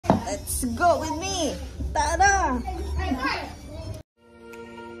Let's go with me. Ta-da!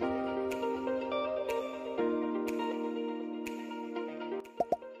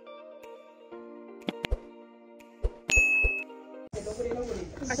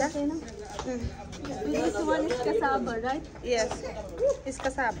 This one is cassava, right? Yes, it's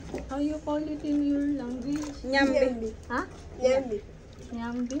kasab. How you call it in your language? Nyambi. Huh? Nyambi.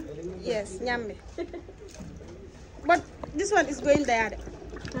 Nyambi? Yes, nyambi. But this one is going there.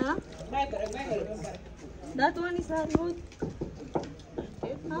 Huh? That one is a root.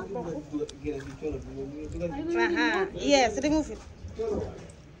 Huh? Yes, remove it.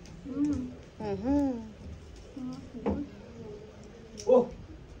 Oh.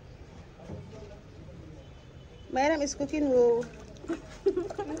 Mayram is cooking. Whoa.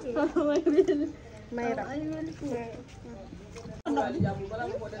 Mayram. I will cook.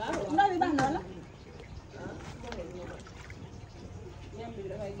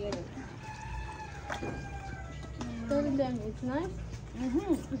 Tell them it's nice.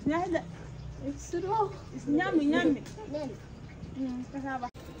 It's nice. It's raw. It's yummy, yummy.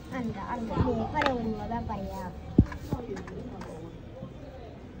 Anda, para uno da para allá.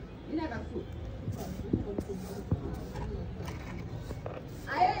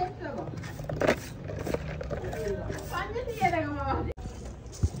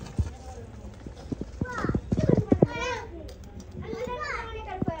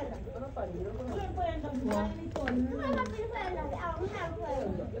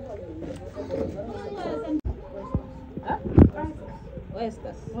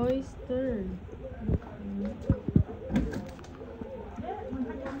 Oysters. Oyster.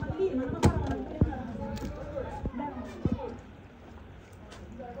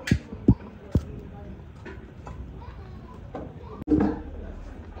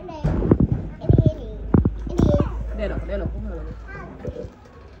 Delo.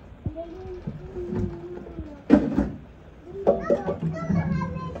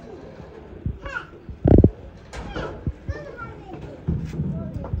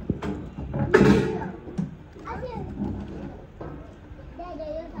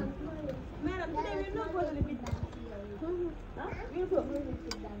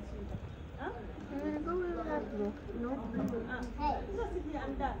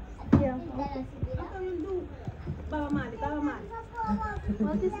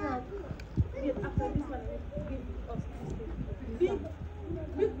 What is that? After this one, give us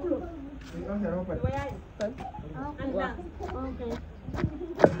big clothes. And dance. Okay.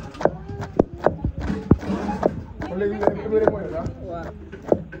 Wow.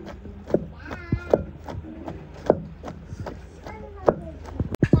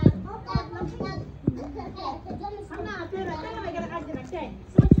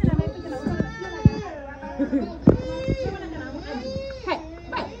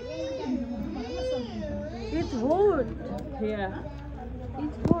 It's hot. Yeah.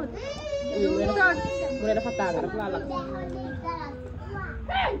 It's hot. Mulai dapat tangan, lalak.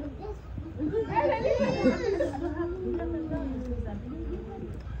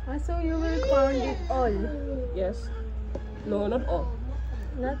 So you will pound it all. Yes. No, not all.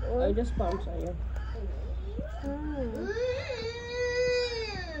 Not all. I just pound saya.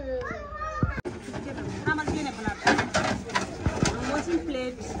 Washing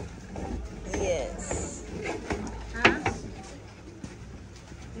plates. Yes.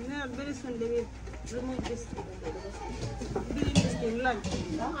 Very soon they will remove this. Bring this in lunch.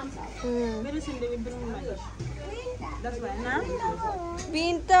 Very soon they will bring lunch. That's why now.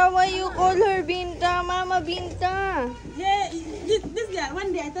 Binta, why you call her Binta? Mama Binta. Yeah, this girl,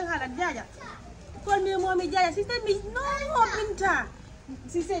 one day I tell her that Jaja, call me mommy Jaja. She said me, no, Binta.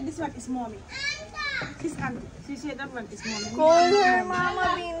 She said this one is mommy. She's auntie. She said that one is mommy. Call her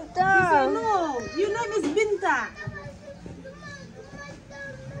Mama Binta. She said no, you name is Binta.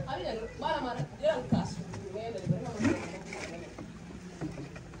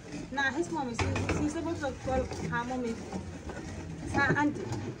 Nah, his mommy, she's supposed to call her mommy, her auntie.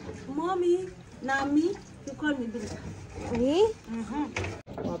 Mommy, now me, you call me Binta. Me?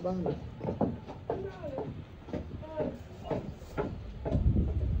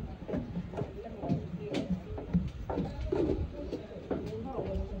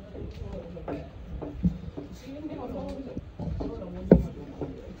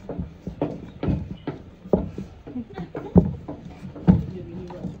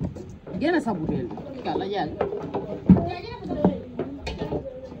 Gana sabuel, kala yan.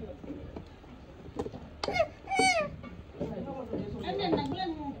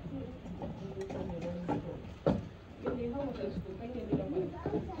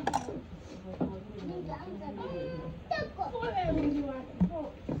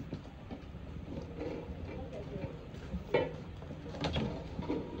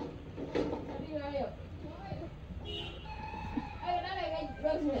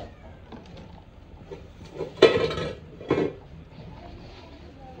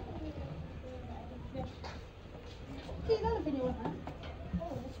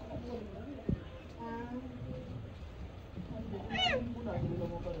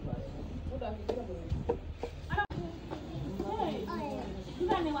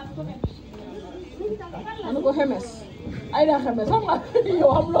 Ano ko hemes? Ay na hemes sama. Yo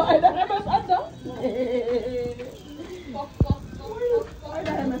amlo ay na hemes ada. Ay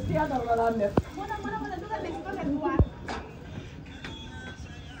na hemes tiada wala def.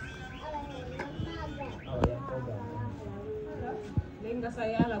 Lenga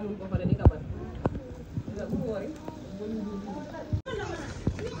saya lamun ko pada ni kapan. Enggak buat.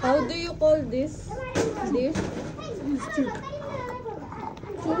 How do you call this dish? Stew.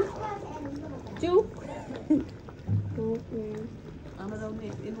 Stew? Okay. Another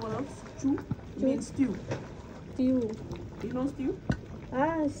name involves stew. Means stew. Stew. You know stew?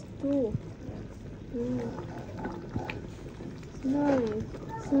 Ah, stew. Nice.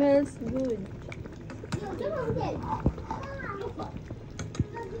 Smells good. Like that.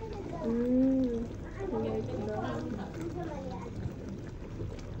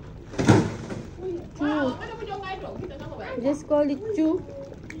 Stew. Just call it stew.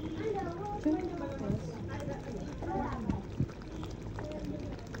 Stew.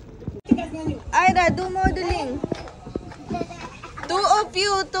 Ida, do modeling. Two of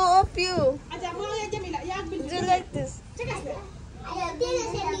you. Do you like this?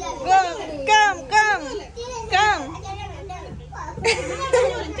 Come.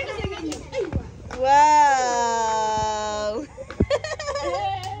 Wow.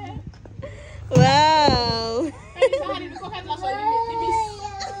 Wow.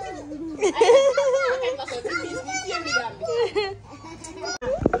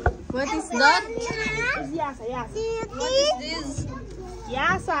 What is that? It's yassa. What is this?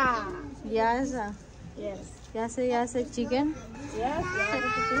 Yassa. Yassa. Yes. Yassa chicken. Yes.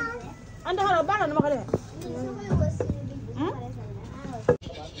 Anda harap banget nama kalian.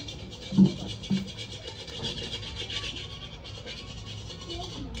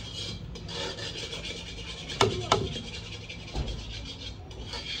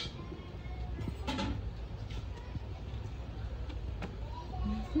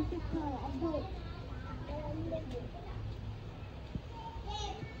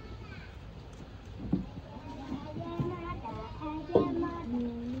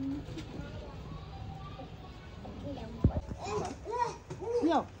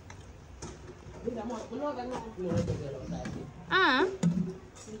 Yo. Ah.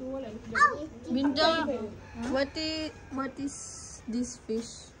 Binta, what is this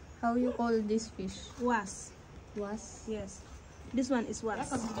fish? How you call this fish? Was. Was. Yes. This one is was.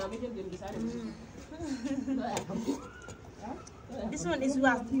 This one is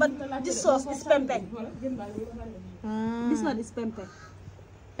was, but this sauce is pempek. This one is pempek.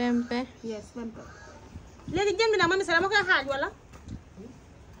 Pempe. Yes, pempek. Legi jën bi nag mami sala ma koy xaaj wala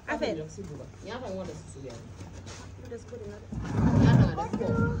affaire Ñaata nga def ci biir? des ko dina Ñaata nga def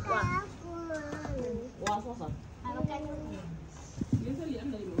ko? Waaw soxna.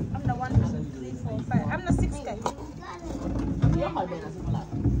 am na 1 2 3 4 5 am na 6 kay Yokkal benn si palaat.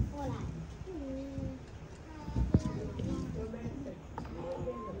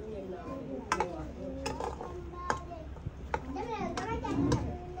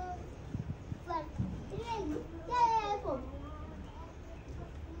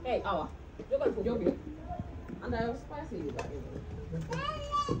 Hey, Awa, yokkal foofu yóbbu. Anda yow spicy yi bari.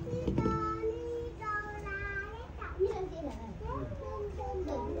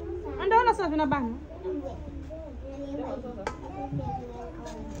 anda wala sauce bi na baax na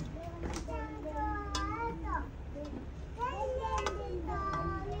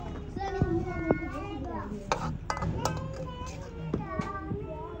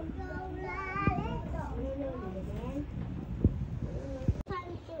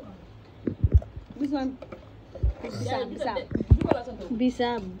this one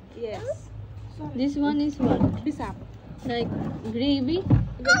Bisab. yes This one is what? bisap Like gravy?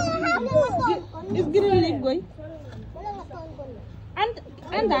 it's green leaf goy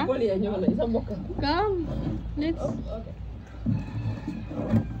anda Bool ya ñëw la sa mbokk. Come. Let's. Okay.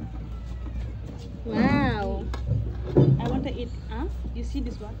 Wow. I want to eat you see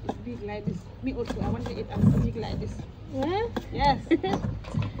this one it's big like this me also I want to eat big like this What? yes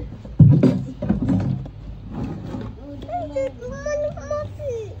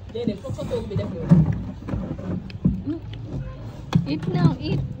Déedéet foog sa toog bi def loolu. Eat now.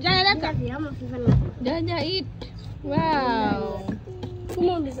 Eat. jangan lekk Jaja, eat. Wow.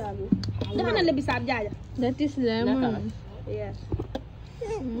 dafa na la bisaab jaaja That is lemon. yes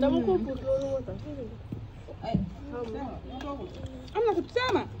Ay. am na ko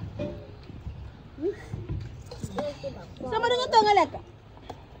sama Sama dengan to nga lekk.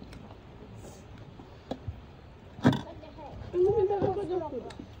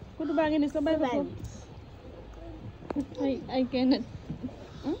 Kudu baa ngi ni sa bay ko. I cannot.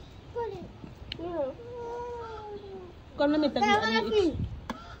 Kon na mi tag ni ani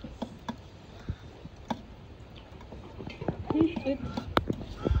it.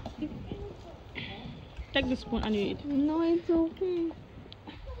 Take the spoon and you eat. No, it's okay.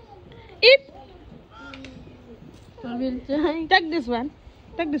 Eat. I will try. Take this one.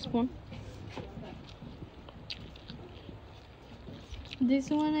 Take the spoon.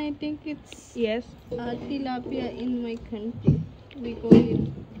 This one, I think it's Yes. tilapia in my country. We call it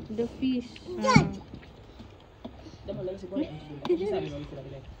the fish.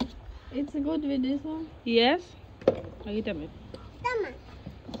 It's good with this one. Yes. Lagi tamit.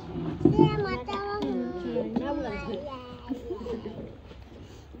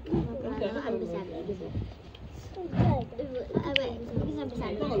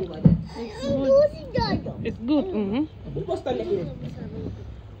 It's good.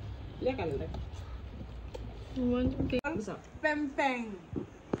 You want to take Pempeng.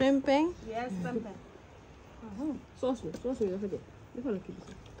 pempeng? Yes, pempeng. Sauce ya saja.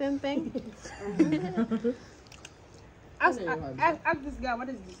 Pempeng? Ask this guy, what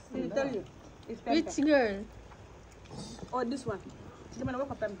is this? He will tell you. It's pempeng. Which girl? Or this one. Hindi man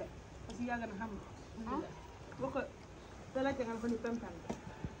ako pempeng. Kasi yaga na ham. Wako. Dala jangan ko ni pempeng.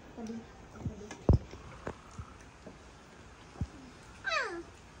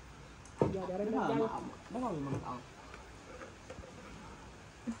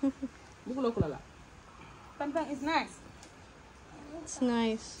 Pempeng is nice. It's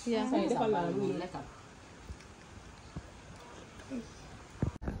nice. Yeah.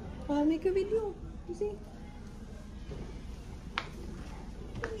 I'll make a video. You see?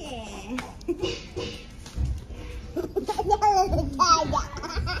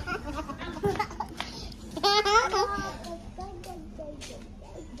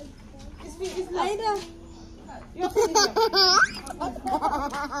 Aida. Your food is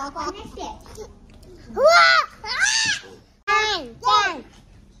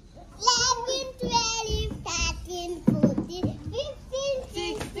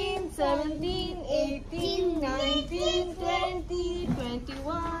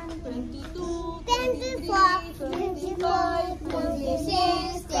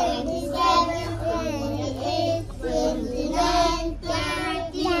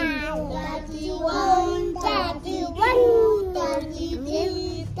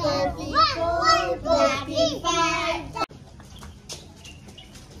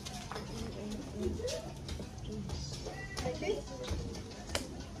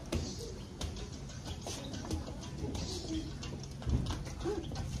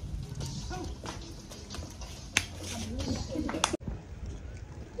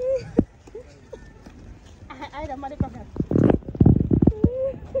Aida, mari kau kan.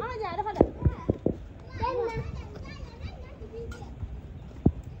 Aja, ada pada.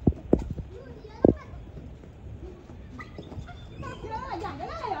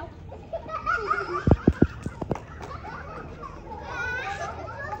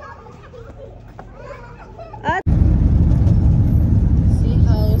 See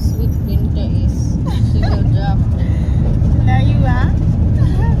how sweet Binta is. She will drop. Lah you ah.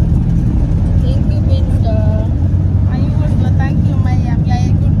 Thank you, Binta. You was good. Thank you, Maya. You are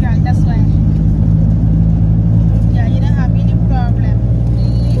a good girl. That's why. Yeah, you don't have any problem.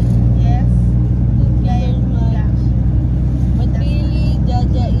 Really? Yes. Thank Yeah, you you very yeah. much. But really,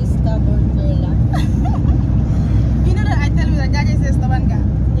 Jaja is stubborn girl. You know that I tell you that Jaja is a stubborn girl.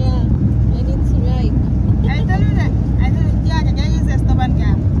 Yeah, and it's right. I tell you that. I tell you, Jaja is a stubborn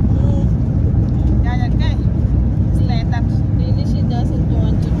girl. Jaja, okay? Stay that. Really, she doesn't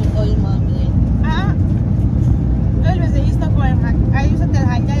want you to call mommy. Always I used to call her. I used to tell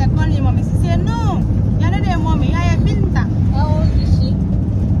her, Jaja, call me mommy. She said, no, you're not a mommy. I am Binta. How old is she?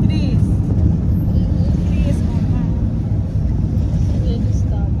 3 years. 3 years old. Really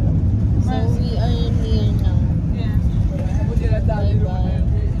stubborn. So we are near now. Yeah. Bye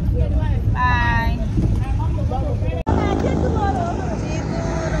bye. Bye. See you tomorrow.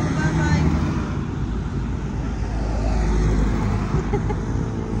 Bye bye.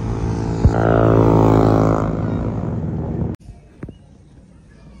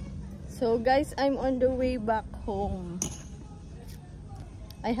 So guys, I'm on the way back home.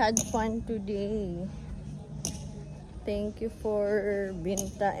 I had fun today. Thank you for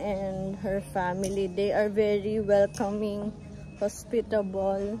Binta and her family. They are very welcoming,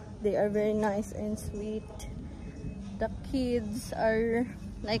 hospitable. They are very nice and sweet. The kids are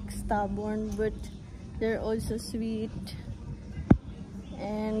like stubborn, but They're also sweet,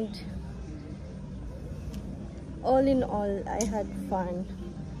 and all in all, I had fun.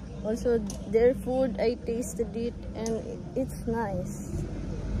 Also, their food, I tasted it and it's nice.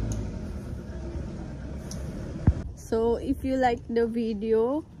 So if you like the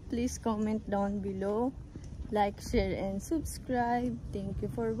video, please comment down below, like, share and subscribe. Thank you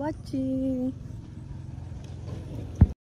for watching.